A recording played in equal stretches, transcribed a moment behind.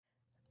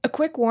A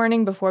quick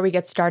warning before we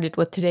get started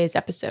with today's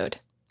episode.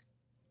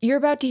 You're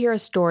about to hear a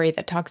story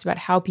that talks about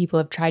how people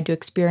have tried to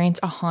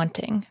experience a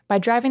haunting by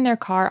driving their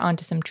car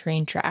onto some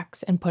train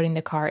tracks and putting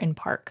the car in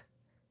park.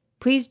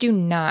 Please do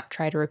not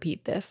try to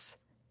repeat this.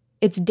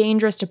 It's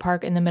dangerous to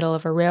park in the middle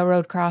of a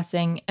railroad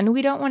crossing, and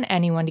we don't want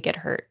anyone to get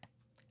hurt.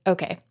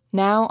 Okay,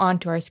 now on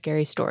to our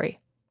scary story.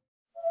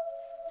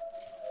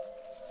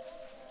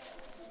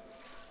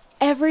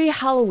 Every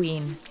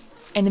Halloween,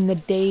 and in the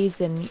days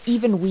and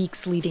even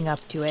weeks leading up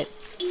to it,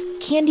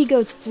 candy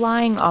goes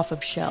flying off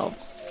of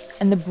shelves,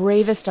 and the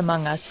bravest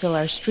among us fill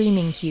our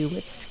streaming queue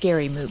with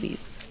scary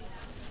movies.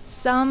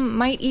 Some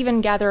might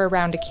even gather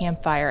around a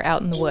campfire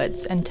out in the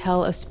woods and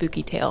tell a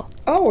spooky tale.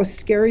 Oh, a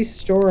scary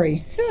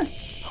story.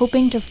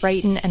 Hoping to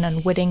frighten an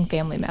unwitting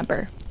family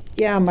member.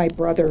 Yeah, my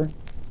brother.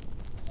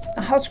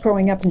 The house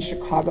growing up in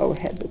Chicago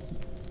had this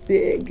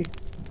big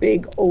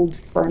old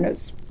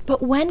furnace.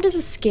 But when does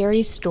a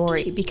scary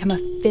story become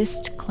a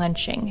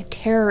fist-clenching,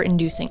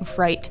 terror-inducing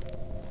fright?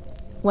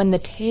 When the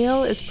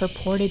tale is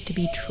purported to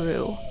be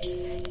true.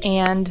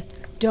 And,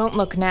 don't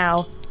look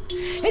now,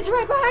 it's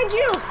right behind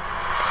you!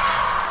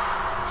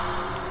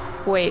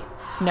 Wait,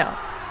 no.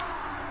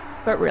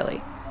 But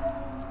really.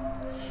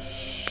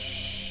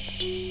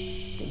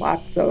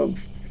 Lots of,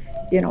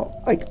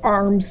 like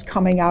arms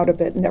coming out of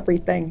it and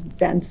everything,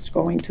 vents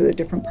going to the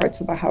different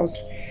parts of the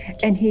house.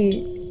 And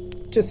he,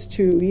 just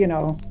to,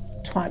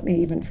 taunt me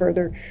even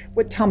further,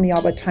 would tell me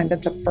all the time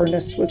that the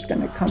furnace was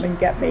going to come and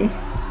get me.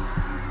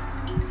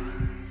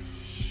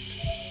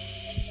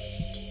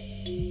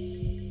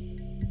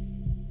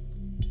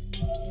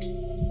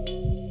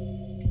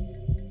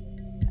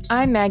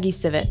 I'm Maggie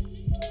Civet.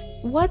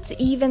 What's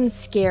even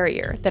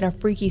scarier than a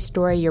freaky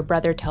story your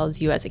brother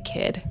tells you as a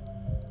kid?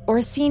 Or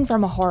a scene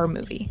from a horror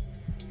movie?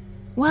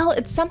 Well,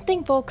 it's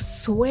something folks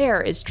swear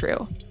is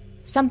true.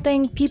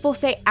 Something people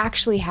say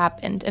actually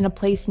happened in a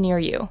place near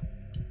you.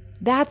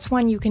 That's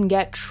when you can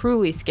get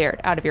truly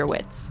scared out of your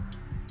wits.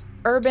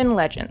 Urban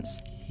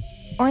legends.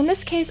 Or in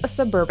this case, a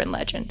suburban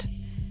legend.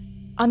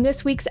 On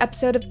this week's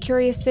episode of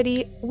Curious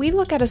City, we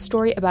look at a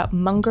story about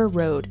Munger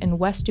Road in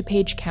West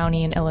DuPage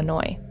County in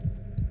Illinois.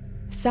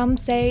 Some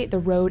say the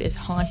road is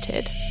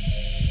haunted.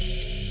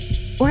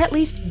 Or at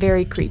least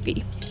very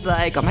creepy.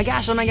 Like, oh my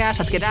gosh,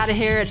 let's get out of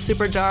here. It's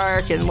super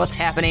dark and what's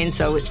happening.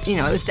 So, it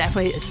was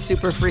definitely a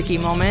super freaky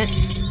moment.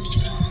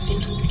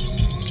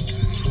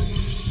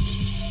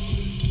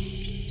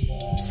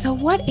 So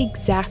what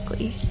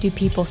exactly do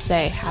people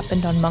say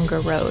happened on Munger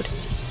Road?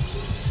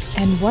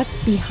 And what's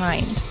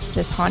behind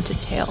this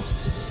haunted tale?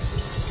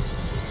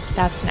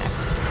 That's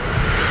next.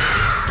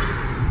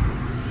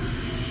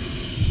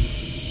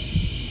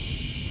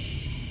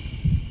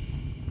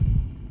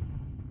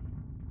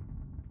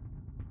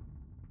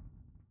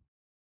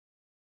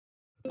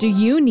 Do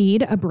you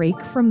need a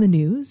break from the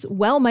news?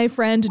 Well, my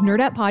friend,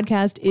 Nerdette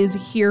Podcast is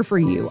here for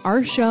you.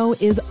 Our show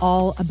is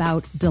all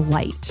about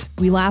delight.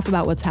 We laugh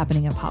about what's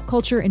happening in pop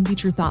culture and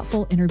feature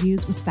thoughtful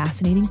interviews with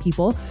fascinating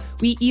people.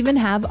 We even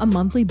have a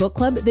monthly book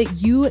club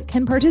that you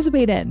can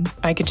participate in.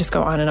 I could just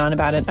go on and on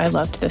about it. I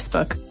loved this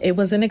book. It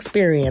was an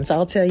experience,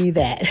 I'll tell you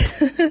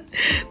that.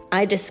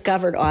 I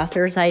discovered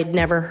authors I'd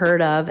never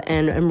heard of,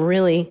 and I'm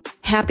really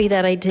happy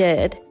that I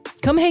did.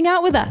 Come hang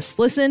out with us.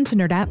 Listen to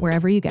Nerdette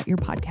wherever you get your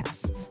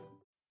podcasts.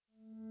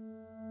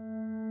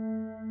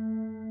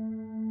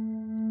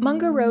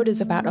 Munger Road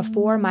is about a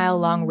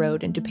 4-mile-long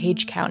road in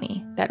DuPage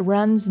County that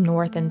runs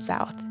north and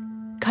south,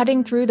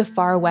 cutting through the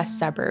far west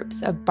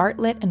suburbs of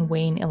Bartlett and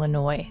Wayne,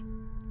 Illinois.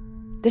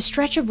 The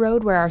stretch of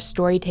road where our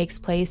story takes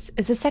place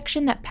is a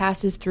section that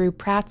passes through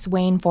Pratt's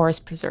Wayne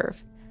Forest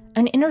Preserve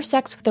and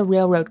intersects with a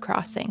railroad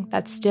crossing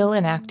that's still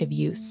in active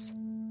use.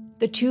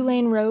 The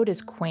 2-lane road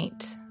is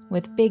quaint,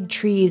 with big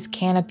trees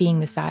canopying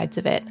the sides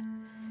of it,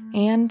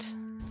 and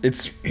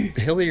it's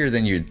hillier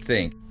than you'd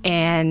think.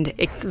 And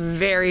it's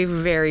very,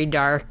 very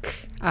dark.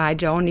 I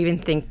don't even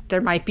think there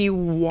might be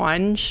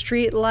one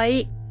street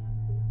light.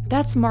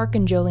 That's Mark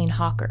and Jolene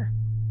Hawker.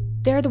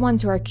 They're the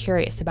ones who are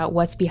curious about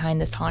what's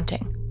behind this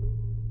haunting.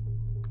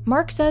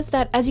 Mark says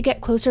that as you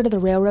get closer to the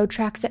railroad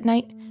tracks at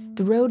night,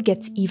 the road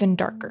gets even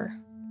darker.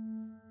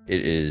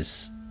 It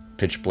is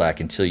pitch black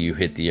until you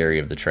hit the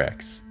area of the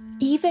tracks.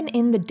 Even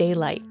in the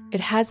daylight, it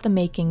has the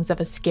makings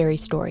of a scary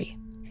story.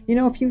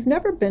 If you've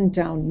never been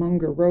down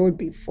Munger Road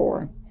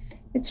before,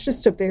 it's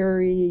just a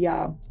very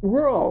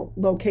rural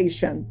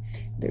location.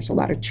 There's a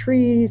lot of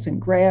trees and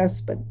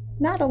grass, but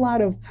not a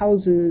lot of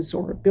houses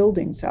or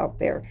buildings out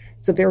there.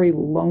 It's a very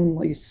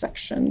lonely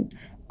section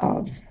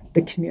of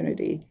the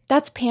community.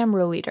 That's Pam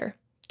Rohleder,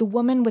 the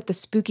woman with the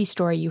spooky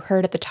story you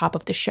heard at the top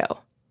of the show.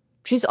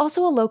 She's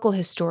also a local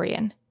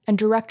historian and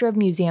director of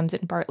museums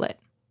in Bartlett.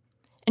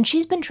 And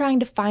she's been trying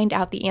to find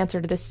out the answer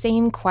to the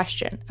same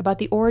question about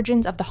the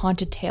origins of the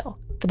haunted tale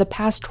for the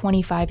past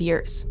 25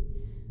 years.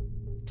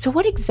 So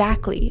what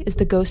exactly is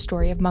the ghost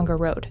story of Munger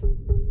Road?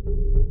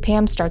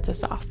 Pam starts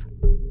us off.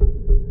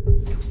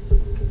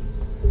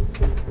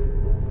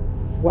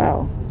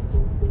 Well,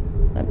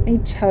 let me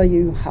tell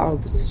you how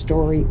the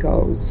story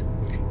goes.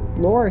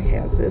 lore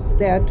has it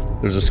that There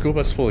was a school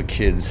bus full of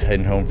kids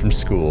heading home from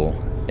school,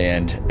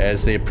 and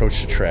as they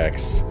approached the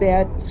tracks,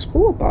 that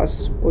school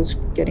bus was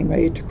getting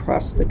ready to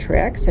cross the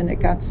tracks, and it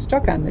got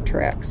stuck on the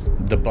tracks.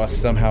 the bus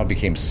somehow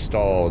became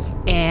stalled.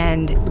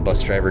 And The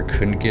bus driver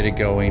couldn't get it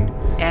going.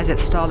 as it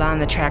stalled on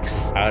the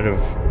tracks, Out of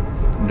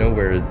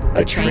nowhere,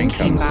 a train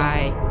came comes.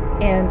 by,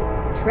 And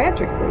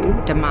tragically,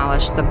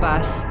 demolished the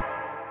bus.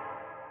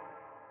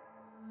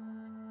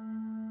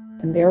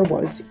 and there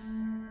was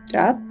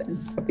death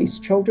of these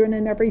children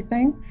and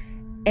everything.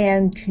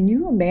 And can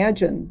you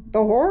imagine the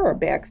horror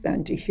back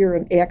then to hear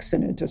an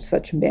accident of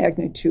such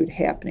magnitude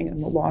happening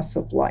and the loss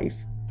of life?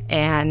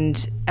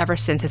 And ever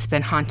since, it's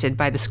been haunted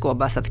by the school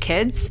bus of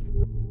kids.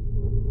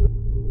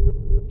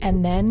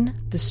 And then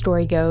the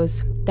story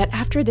goes that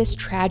after this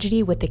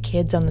tragedy with the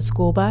kids on the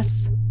school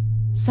bus,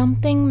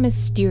 something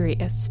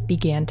mysterious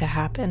began to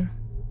happen.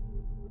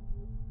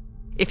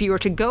 If you were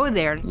to go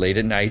there, Late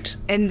at night,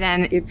 and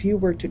then If you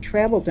were to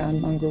travel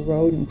down Munger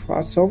Road and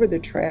cross over the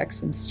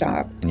tracks and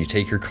stop, and you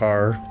take your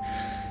car,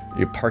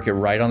 you park it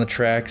right on the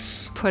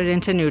tracks. put it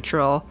into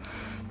neutral,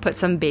 put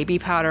some baby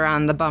powder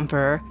on the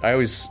bumper, I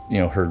always,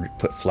 heard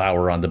put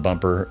flour on the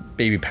bumper.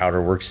 Baby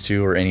powder works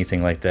too, or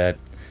anything like that,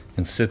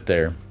 and sit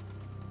there.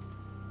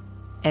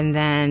 and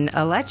then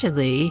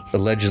allegedly,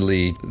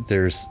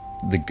 There's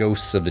the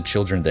ghosts of the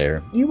children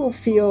there. you will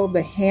feel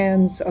the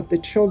hands of the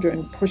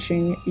children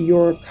pushing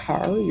your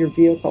car, your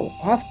vehicle,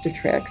 off the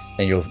tracks,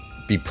 And you'll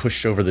be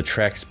pushed over the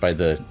tracks by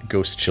the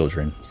ghost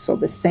children. so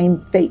the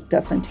same fate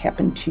doesn't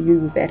happen to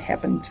you that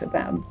happened to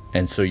them.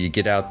 And so you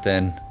get out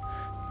then,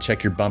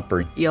 check your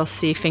bumper. you'll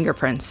see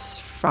fingerprints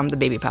from the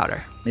baby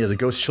powder. The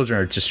ghost children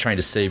are just trying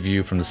to save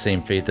you from the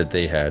same fate that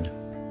they had.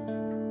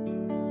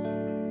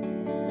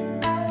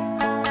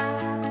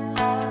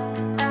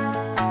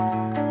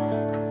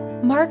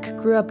 Mark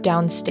grew up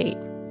downstate,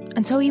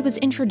 and so he was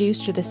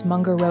introduced to this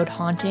Munger Road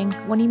haunting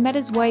when he met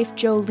his wife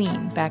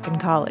Jolene back in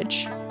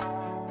college.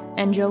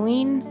 And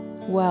Jolene,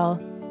 well,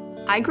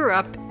 I grew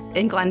up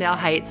in Glendale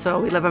Heights, so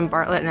we live in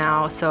Bartlett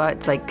now, so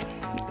it's like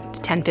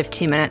 10,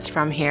 15 minutes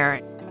from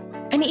here.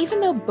 and even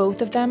though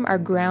both of them are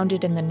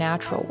grounded in the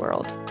natural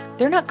world,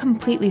 they're not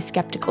completely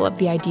skeptical of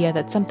the idea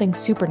that something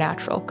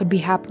supernatural could be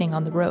happening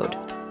on the road.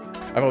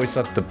 I've always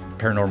thought the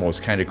paranormal was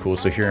kind of cool,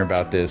 so hearing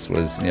about this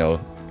was, a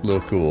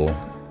little cool.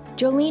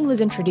 Jolene was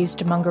introduced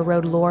to Munger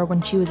Road lore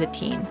when she was a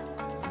teen.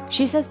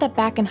 She says that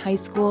back in high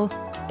school,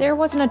 there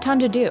wasn't a ton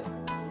to do.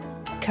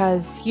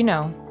 'Cause,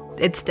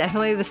 It's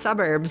definitely the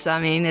suburbs. I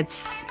mean,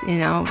 it's.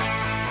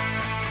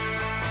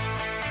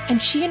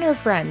 And she and her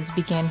friends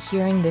began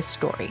hearing this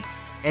story.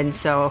 And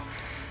so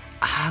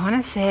I want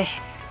to say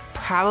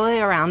probably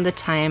around the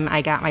time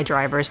I got my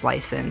driver's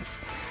license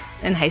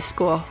in high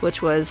school,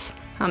 which was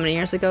how many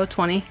years ago?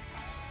 20?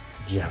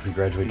 Yeah, we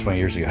graduated 20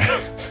 years ago.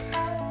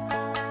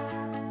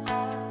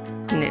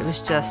 And it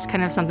was just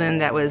kind of something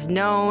that was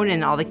known,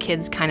 and all the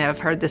kids kind of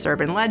heard this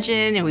urban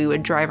legend, and we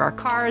would drive our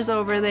cars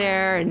over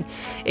there, and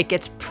it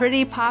gets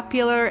pretty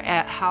popular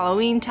at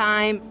Halloween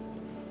time.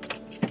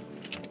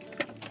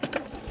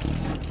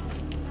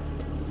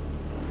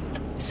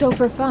 So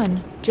for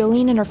fun,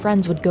 Jolene and her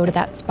friends would go to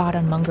that spot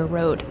on Munger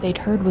Road they'd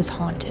heard was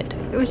haunted.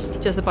 It was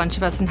just a bunch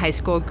of us in high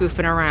school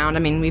goofing around. I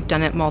mean, we've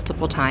done it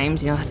multiple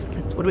times.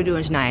 What are we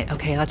doing tonight?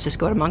 Okay, let's just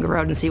go to Munger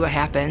Road and see what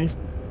happens.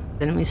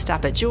 Then we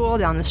stop at Jewel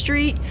down the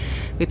street.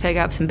 We pick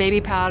up some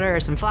baby powder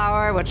or some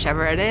flour,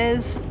 whichever it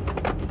is.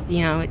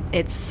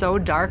 It's so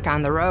dark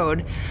on the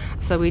road.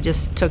 So we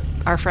just took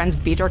our friend's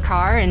beater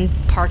car and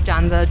parked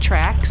on the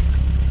tracks.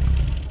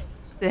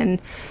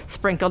 Then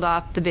sprinkled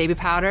off the baby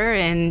powder,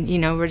 and,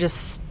 we're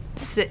just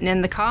sitting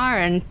in the car.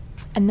 And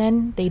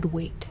then they'd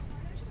wait.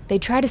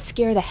 They'd try to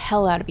scare the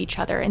hell out of each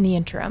other in the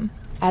interim,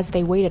 as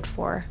they waited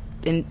for.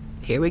 And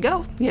here we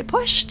go, we get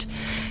pushed.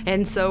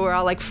 And so we're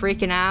all like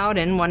freaking out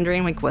and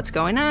wondering like what's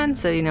going on.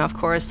 So, of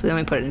course, then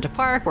we put it into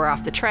park, we're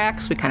off the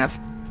tracks, we kind of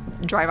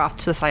drive off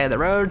to the side of the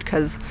road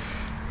because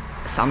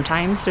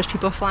sometimes there's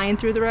people flying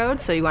through the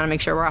road, so you want to make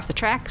sure we're off the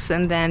tracks.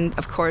 And then,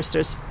 of course,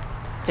 there's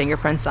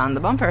fingerprints on the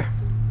bumper.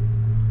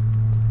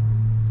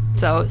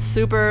 So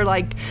super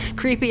like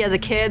creepy as a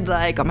kid,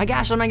 like, oh my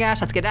gosh,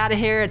 let's get out of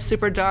here. It's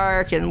super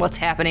dark and what's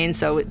happening.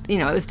 So, it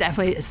was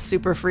definitely a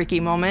super freaky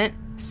moment.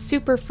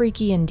 Super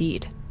freaky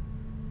indeed.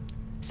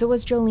 So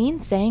was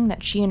Jolene saying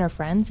that she and her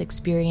friends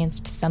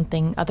experienced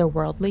something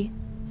otherworldly?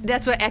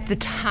 That's what at the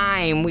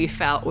time we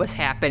felt was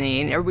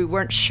happening, or we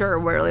weren't sure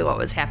really what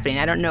was happening.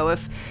 I don't know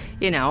if,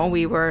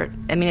 we were,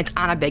 it's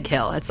on a big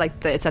hill. It's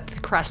like it's at the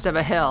crest of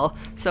a hill.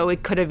 So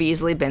it could have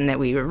easily been that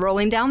we were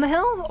rolling down the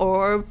hill,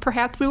 or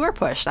perhaps we were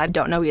pushed. I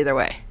don't know either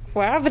way.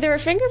 Wow, but there were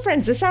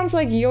fingerprints. This sounds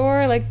like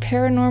your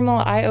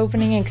paranormal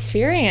eye-opening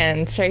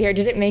experience right here.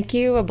 Did it make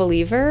you a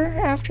believer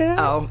after that?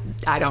 Oh,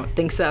 I don't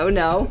think so,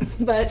 no.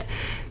 But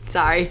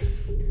sorry.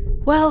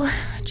 Well,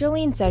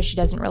 Jolene says she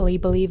doesn't really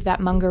believe that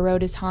Munger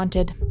Road is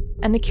haunted,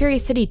 and the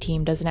Curious City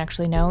team doesn't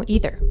actually know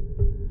either.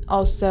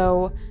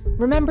 Also,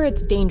 remember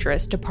it's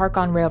dangerous to park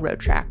on railroad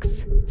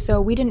tracks, so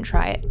we didn't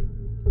try it.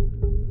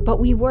 But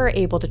we were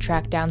able to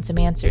track down some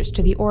answers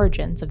to the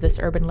origins of this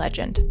urban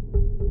legend.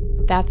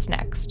 That's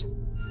next.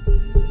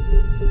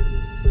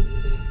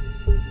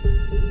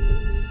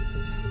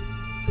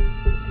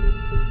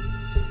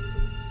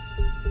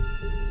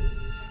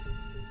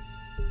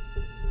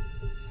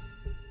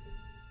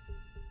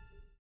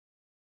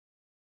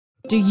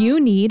 Do you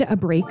need a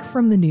break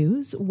from the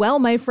news? Well,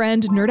 my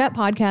friend, Nerdette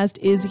Podcast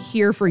is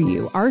here for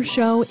you. Our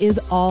show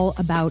is all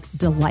about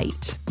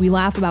delight. We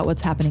laugh about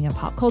what's happening in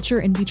pop culture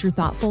and feature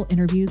thoughtful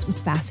interviews with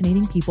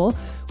fascinating people.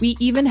 We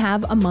even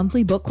have a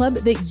monthly book club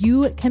that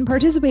you can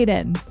participate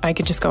in. I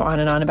could just go on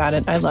and on about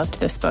it. I loved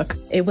this book.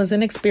 It was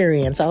an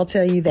experience, I'll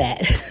tell you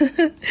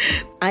that.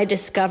 I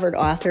discovered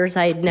authors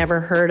I'd never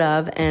heard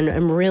of, and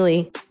I'm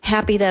really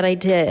happy that I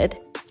did.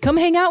 Come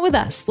hang out with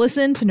us.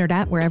 Listen to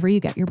Nerdette wherever you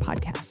get your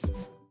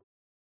podcasts.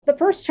 The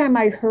first time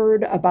I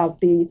heard about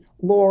the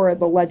lore,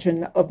 the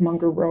legend of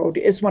Munger Road,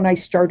 is when I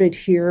started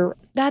here.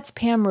 That's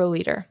Pam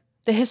Rohleder,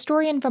 the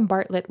historian from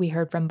Bartlett we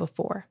heard from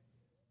before.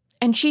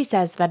 And she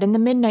says that in the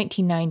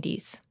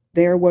mid-1990s,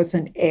 there was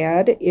an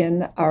ad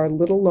in our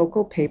little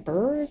local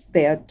paper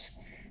that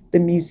the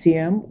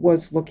museum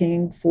was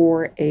looking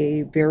for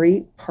a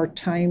very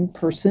part-time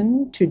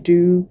person to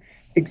do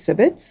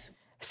exhibits.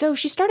 So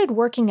she started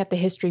working at the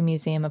History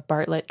Museum of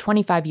Bartlett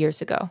 25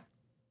 years ago.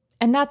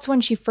 And that's when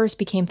she first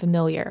became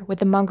familiar with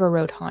the Munger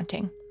Road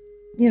haunting.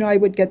 You know, I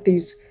would get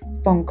these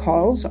phone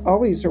calls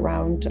always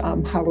around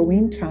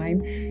Halloween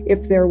time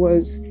if there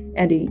was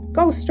any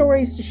ghost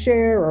stories to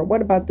share, or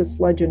what about this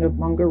legend of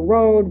Munger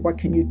Road? What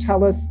can you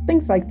tell us?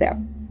 Things like that.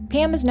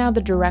 Pam is now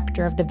the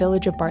director of the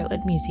Village of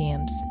Bartlett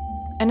Museums.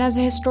 And as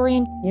a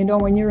historian, you know,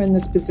 when you're in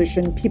this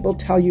position, people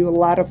tell you a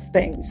lot of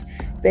things.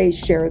 They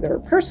share their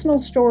personal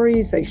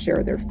stories, they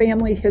share their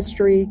family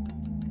history.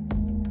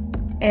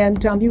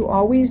 And you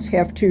always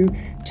have to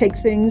take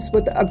things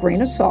with a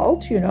grain of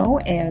salt, you know,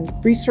 and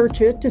research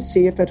it to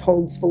see if it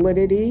holds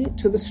validity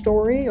to the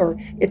story, or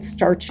it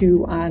starts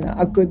you on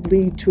a good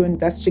lead to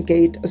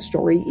investigate a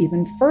story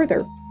even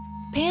further.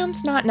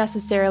 Pam's not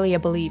necessarily a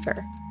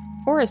believer,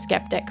 or a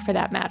skeptic for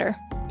that matter.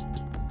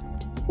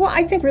 Well,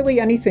 I think really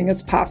anything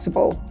is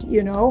possible,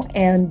 you know,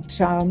 and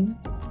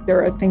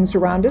there are things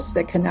around us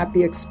that cannot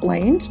be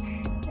explained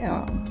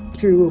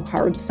through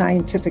hard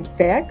scientific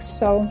facts,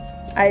 so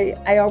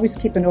I always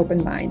keep an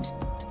open mind.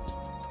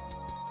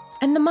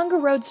 And the Munger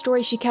Road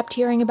story she kept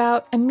hearing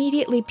about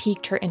immediately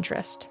piqued her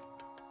interest.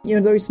 You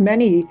know, there's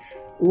many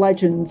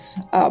legends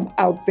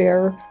out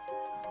there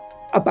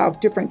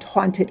about different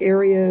haunted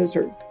areas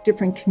or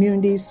different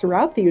communities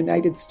throughout the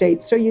United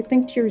States. So you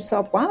think to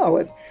yourself, wow,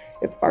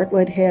 if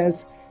Bartlett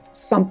has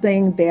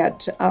something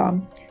that,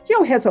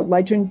 has a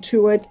legend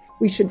to it,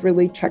 we should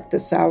really check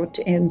this out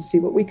and see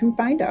what we can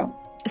find out.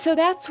 So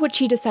that's what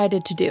she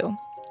decided to do.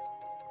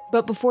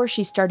 But before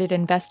she started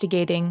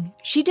investigating,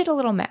 she did a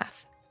little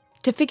math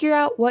to figure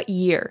out what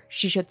year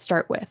she should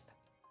start with.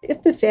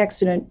 If this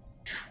accident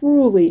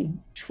truly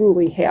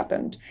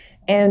happened,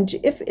 and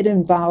if it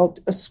involved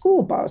a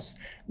school bus,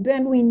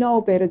 then we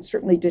know that it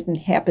certainly didn't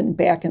happen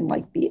back in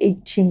like the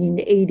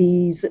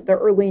 1880s, the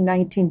early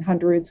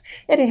 1900s.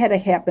 It had to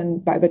happen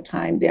by the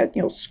time that,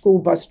 school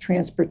bus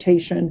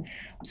transportation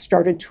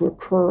started to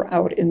occur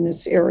out in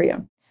this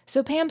area.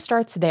 So Pam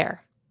starts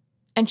there.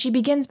 And she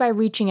begins by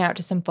reaching out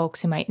to some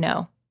folks who might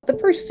know. The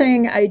first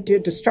thing I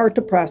did to start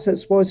the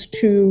process was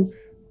to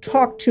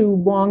talk to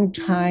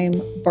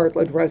longtime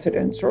Bartlett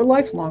residents or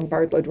lifelong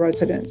Bartlett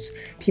residents,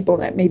 people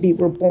that maybe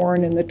were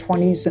born in the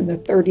 20s and the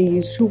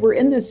 30s who were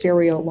in this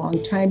area a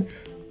long time.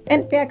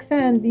 And back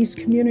then, these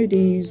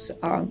communities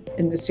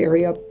in this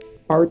area,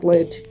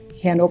 Bartlett,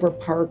 Hanover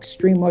Park,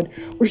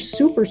 Streamwood, were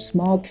super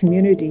small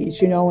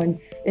communities. In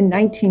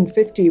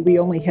 1950, we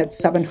only had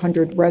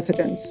 700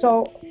 residents.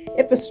 So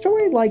if a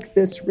story like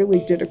this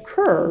really did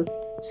occur,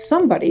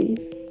 somebody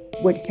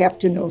would have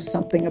to know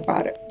something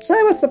about it. So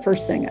that was the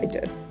first thing I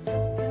did.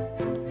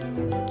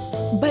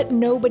 But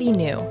nobody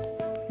knew.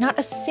 Not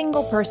a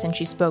single person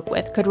she spoke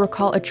with could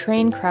recall a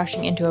train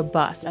crashing into a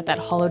bus at that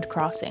hollowed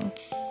crossing.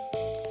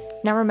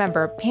 Now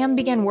remember, Pam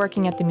began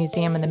working at the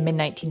museum in the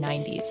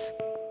mid-1990s.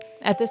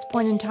 At this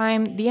point in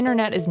time, the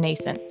internet is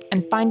nascent,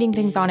 and finding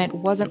things on it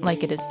wasn't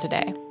like it is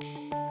today.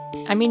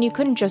 I mean, you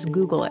couldn't just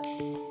Google it.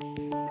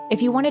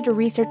 If you wanted to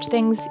research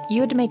things,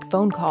 you had to make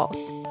phone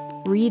calls,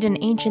 read an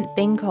ancient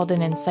thing called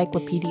an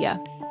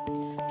encyclopedia,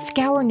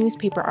 scour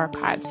newspaper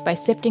archives by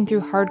sifting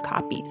through hard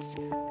copies,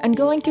 and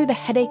going through the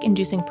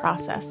headache-inducing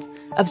process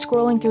of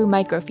scrolling through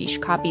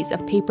microfiche copies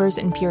of papers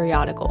and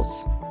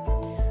periodicals.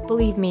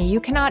 Believe me,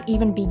 you cannot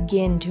even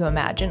begin to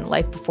imagine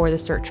life before the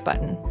search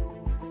button.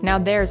 Now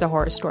there's a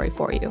horror story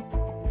for you,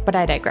 but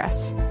I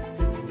digress.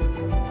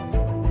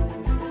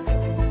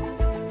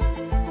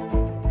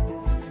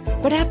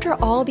 But after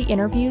all the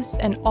interviews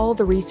and all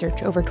the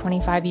research over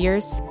 25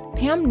 years,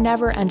 Pam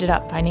never ended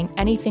up finding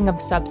anything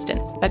of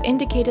substance that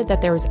indicated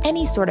that there was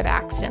any sort of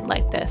accident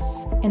like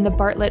this in the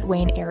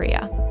Bartlett-Wayne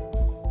area,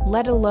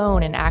 let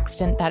alone an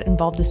accident that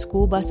involved a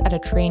school bus at a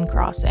train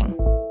crossing.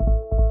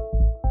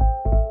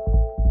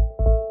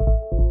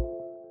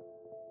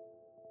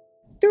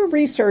 Through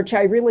research,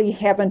 I really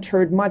haven't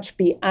heard much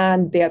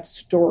beyond that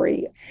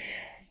story.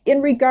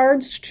 In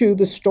regards to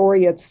the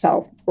story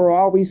itself, we're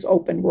always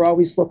open, we're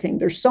always looking.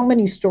 There's so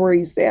many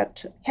stories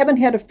that haven't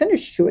had a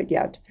finish to it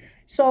yet.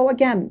 So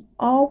again,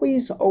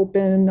 always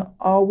open,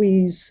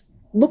 always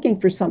looking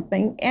for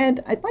something.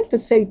 And I'd like to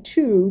say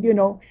too,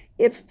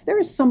 if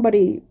there's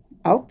somebody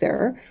out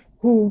there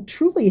who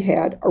truly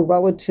had a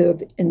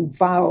relative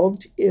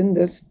involved in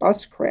this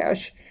bus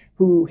crash,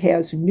 who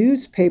has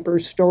newspaper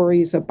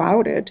stories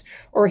about it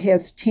or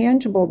has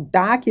tangible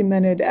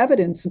documented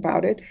evidence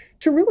about it,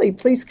 to really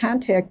please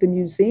contact the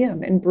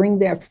museum and bring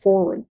that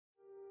forward.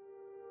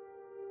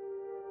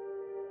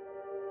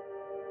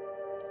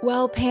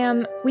 Well,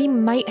 Pam, we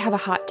might have a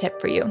hot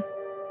tip for you,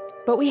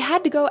 but we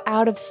had to go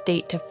out of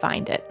state to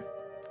find it.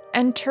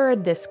 Enter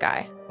this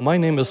guy. My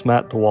name is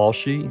Matt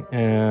DeWalshy,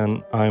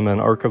 and I'm an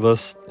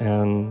archivist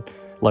and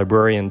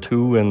librarian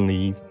too in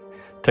the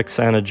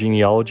Texana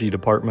Genealogy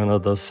Department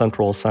of the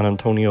Central San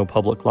Antonio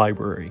Public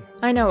Library.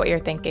 I know what you're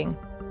thinking.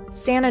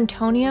 San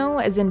Antonio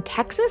is in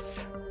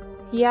Texas?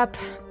 Yep,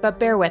 but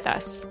bear with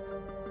us.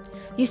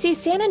 You see,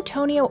 San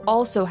Antonio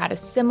also had a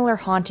similar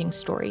haunting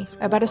story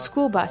about a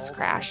school bus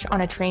crash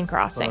on a train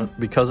crossing.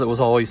 Because it was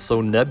always so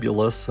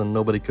nebulous and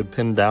nobody could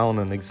pin down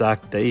an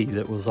exact date,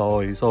 it was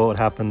always, it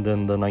happened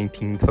in the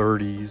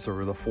 1930s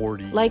or the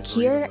 40s. Like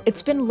here,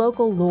 it's been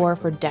local lore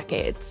for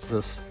decades.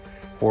 This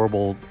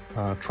horrible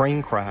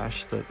train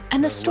crash that...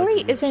 And the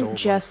story isn't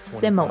just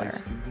similar.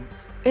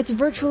 It's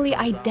virtually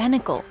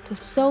identical to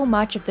so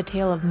much of the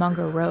tale of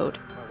Munger Road,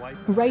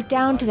 right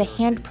down to the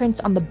handprints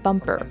on the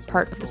bumper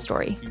part of the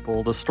story.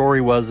 The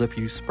story was if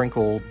you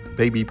sprinkle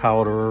baby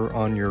powder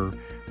on your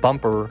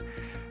bumper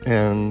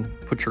and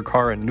put your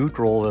car in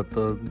neutral, that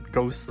the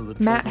ghosts of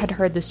the... Matt had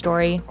heard the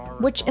story,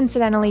 which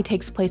incidentally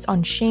takes place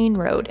on Shane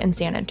Road in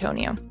San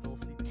Antonio.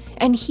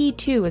 And he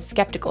too was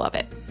skeptical of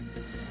it.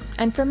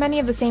 And for many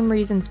of the same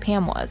reasons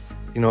Pam was.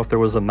 If there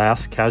was a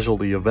mass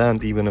casualty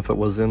event, even if it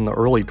was in the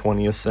early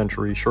 20th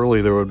century,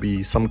 surely there would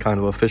be some kind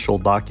of official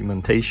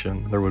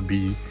documentation. There would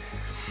be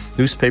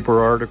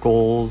newspaper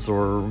articles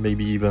or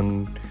maybe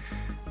even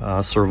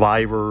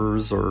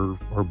survivors or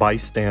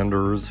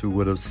bystanders who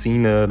would have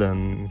seen it,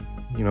 and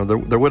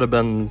there would have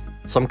been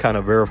some kind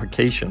of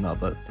verification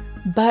of it.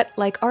 But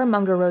like our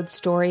Munger Road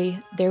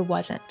story, there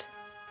wasn't.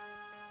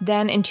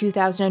 Then in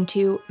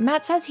 2002,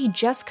 Matt says he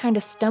just kind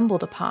of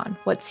stumbled upon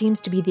what seems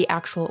to be the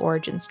actual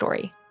origin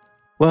story.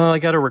 Well, I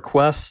got a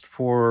request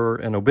for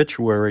an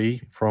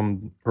obituary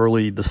from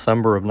early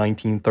December of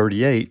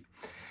 1938,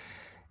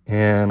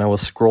 and I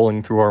was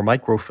scrolling through our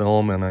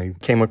microfilm and I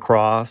came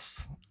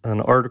across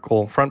an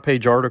article, front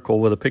page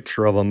article with a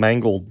picture of a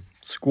mangled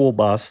school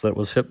bus that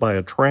was hit by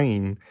a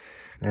train,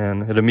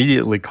 and it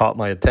immediately caught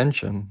my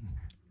attention.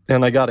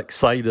 And I got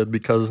excited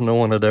because no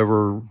one had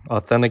ever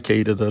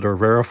authenticated it or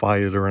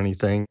verified it or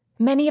anything.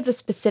 Many of the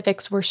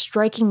specifics were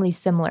strikingly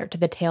similar to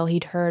the tale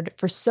he'd heard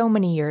for so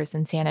many years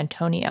in San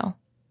Antonio.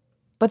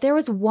 But there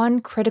was one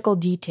critical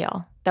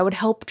detail that would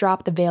help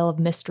drop the veil of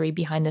mystery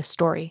behind this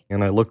story.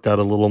 And I looked at it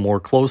a little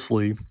more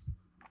closely,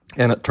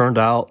 and it turned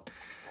out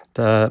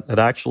that it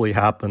actually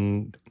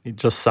happened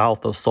just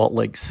south of Salt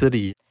Lake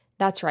City.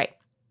 That's right.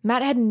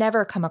 Matt had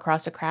never come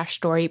across a crash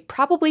story,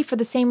 probably for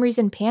the same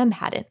reason Pam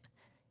hadn't.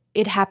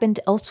 It happened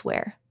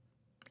elsewhere,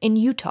 in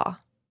Utah.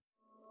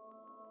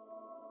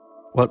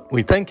 What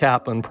we think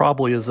happened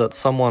probably is that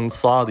someone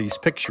saw these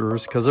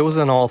pictures, because it was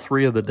in all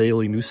three of the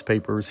daily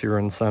newspapers here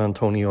in San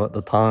Antonio at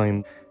the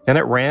time, and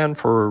it ran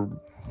for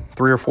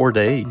 3 or 4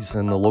 days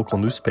in the local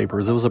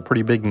newspapers. It was a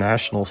pretty big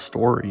national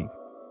story.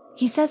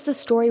 He says the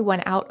story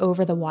went out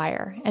over the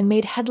wire and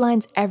made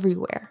headlines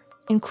everywhere,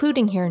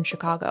 including here in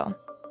Chicago.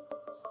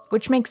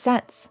 Which makes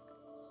sense.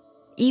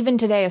 Even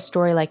today, a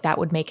story like that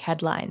would make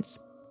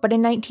headlines. But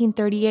in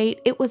 1938,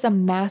 it was a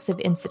massive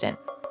incident.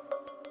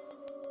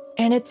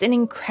 And it's an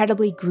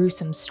incredibly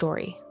gruesome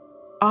story,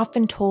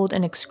 often told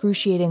in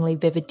excruciatingly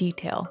vivid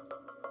detail.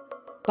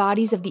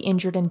 Bodies of the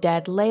injured and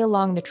dead lay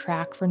along the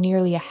track for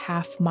nearly a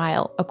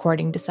half-mile,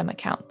 according to some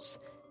accounts,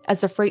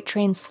 as the freight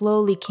train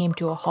slowly came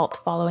to a halt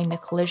following the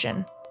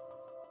collision.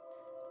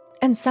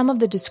 And some of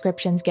the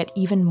descriptions get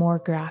even more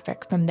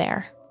graphic from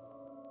there.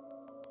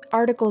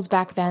 Articles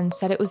back then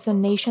said it was the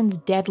nation's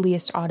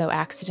deadliest auto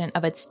accident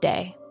of its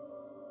day.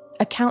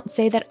 Accounts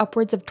say that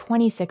upwards of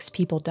 26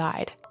 people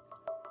died.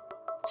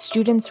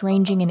 Students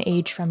ranging in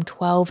age from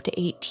 12 to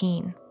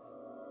 18.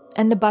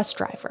 And the bus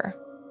driver.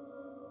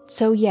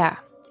 So yeah,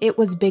 it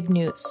was big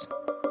news.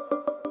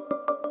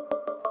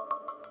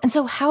 And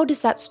so how does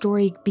that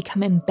story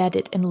become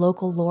embedded in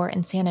local lore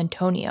in San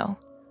Antonio?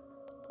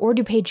 Or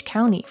DuPage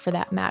County, for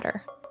that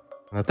matter?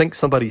 I think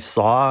somebody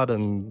saw it,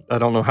 and I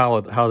don't know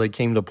how they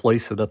came to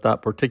place it at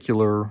that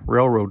particular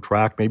railroad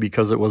track, maybe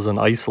because it was an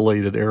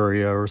isolated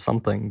area or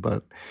something,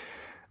 but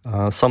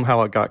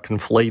somehow it got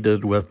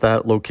conflated with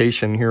that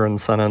location here in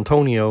San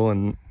Antonio,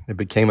 and it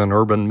became an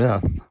urban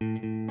myth.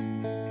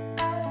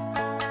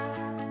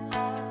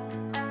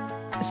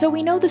 So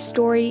we know the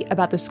story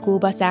about the school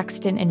bus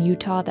accident in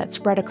Utah that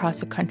spread across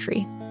the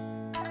country.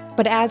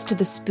 But as to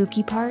the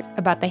spooky part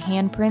about the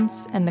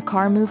handprints and the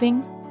car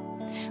moving,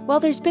 well,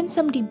 there's been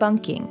some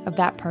debunking of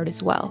that part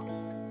as well.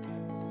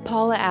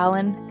 Paula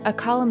Allen, a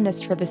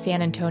columnist for the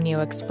San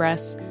Antonio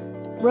Express,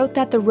 wrote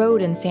that the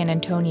road in San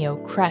Antonio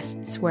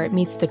crests where it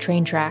meets the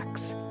train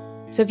tracks.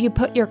 So if you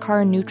put your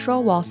car in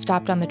neutral while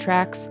stopped on the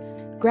tracks,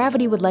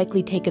 gravity would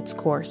likely take its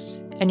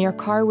course, and your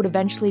car would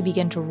eventually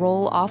begin to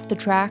roll off the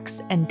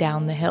tracks and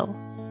down the hill.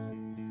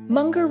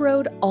 Munger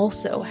Road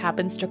also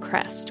happens to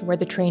crest where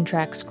the train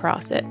tracks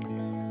cross it.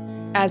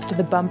 As to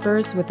the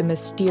bumpers with the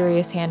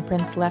mysterious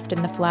handprints left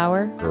in the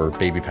flour, or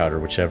baby powder,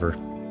 whichever,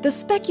 the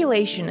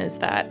speculation is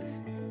that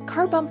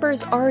car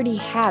bumpers already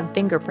have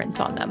fingerprints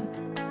on them.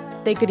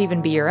 They could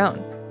even be your own.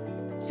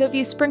 So if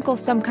you sprinkle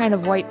some kind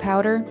of white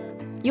powder,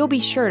 you'll be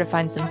sure to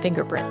find some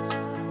fingerprints.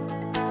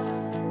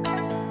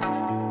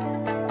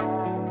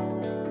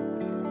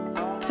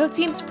 So it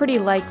seems pretty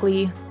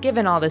likely,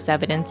 given all this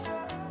evidence,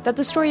 that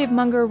the story of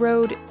Munger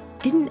Road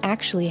didn't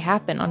actually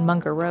happen on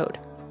Munger Road.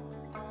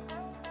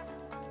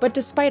 But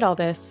despite all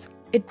this,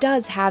 it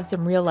does have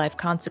some real-life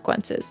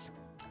consequences.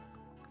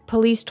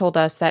 Police told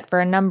us that for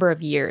a number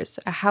of years,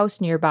 a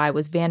house nearby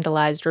was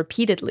vandalized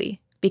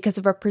repeatedly because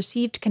of a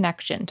perceived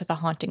connection to the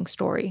haunting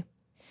story.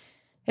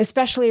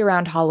 Especially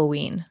around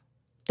Halloween,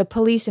 the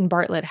police in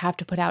Bartlett have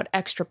to put out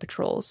extra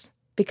patrols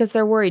because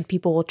they're worried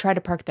people will try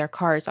to park their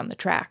cars on the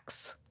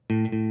tracks.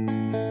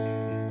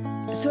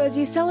 So as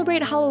you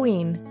celebrate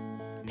Halloween,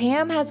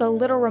 Pam has a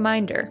little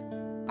reminder.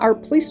 Our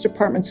police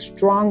department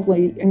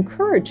strongly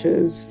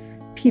encourages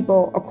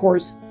people, of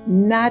course,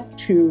 not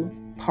to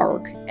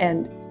park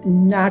and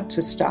not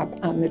to stop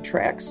on the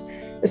tracks,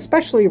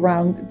 especially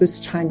around this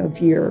time of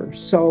year.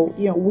 So,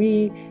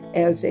 we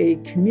as a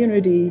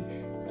community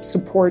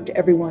support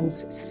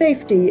everyone's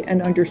safety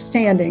and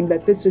understanding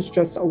that this is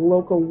just a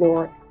local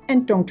law,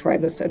 and don't try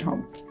this at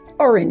home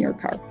or in your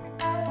car.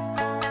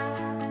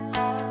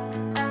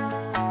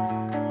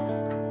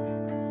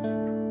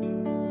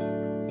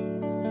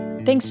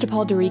 Thanks to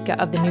Paul DeRica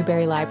of the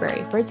Newberry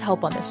Library for his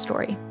help on this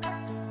story.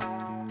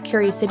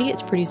 Curious City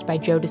is produced by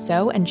Joe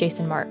Dassault and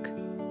Jason Mark.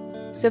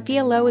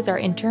 Sophia Lowe is our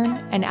intern,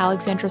 and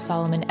Alexandra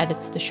Solomon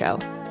edits the show.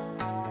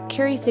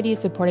 Curious City is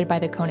supported by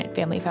the Conant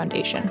Family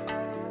Foundation.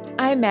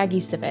 I'm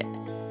Maggie Civet,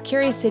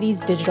 Curious City's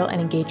digital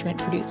and engagement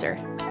producer.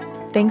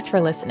 Thanks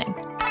for listening.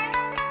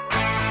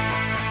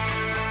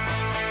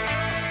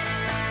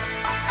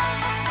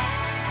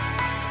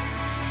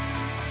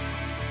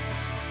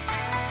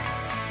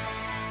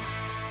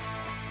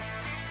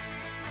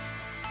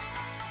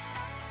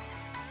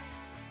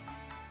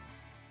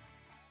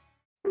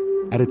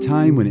 At a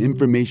time when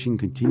information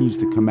continues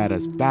to come at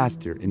us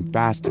faster and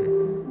faster,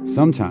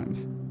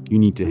 sometimes you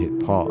need to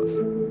hit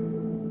pause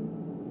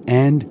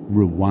and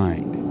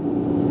rewind.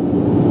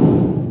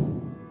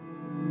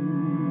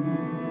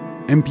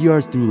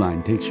 NPR's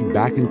Throughline takes you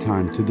back in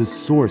time to the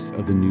source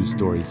of the news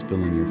stories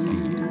filling your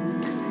feed.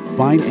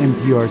 Find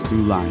NPR's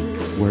Throughline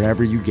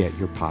wherever you get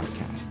your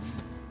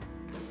podcasts.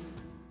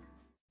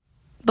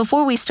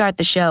 Before we start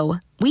the show,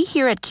 we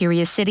here at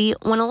Curious City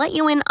want to let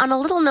you in on a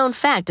little-known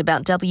fact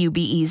about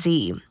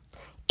WBEZ.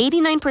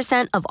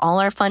 89% of all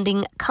our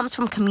funding comes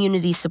from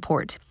community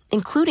support,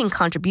 including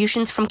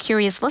contributions from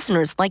curious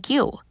listeners like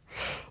you.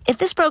 If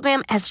this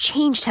program has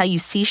changed how you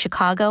see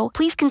Chicago,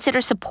 please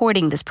consider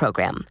supporting this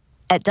program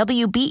at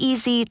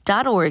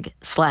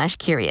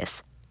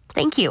wbez.org/curious.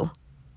 Thank you.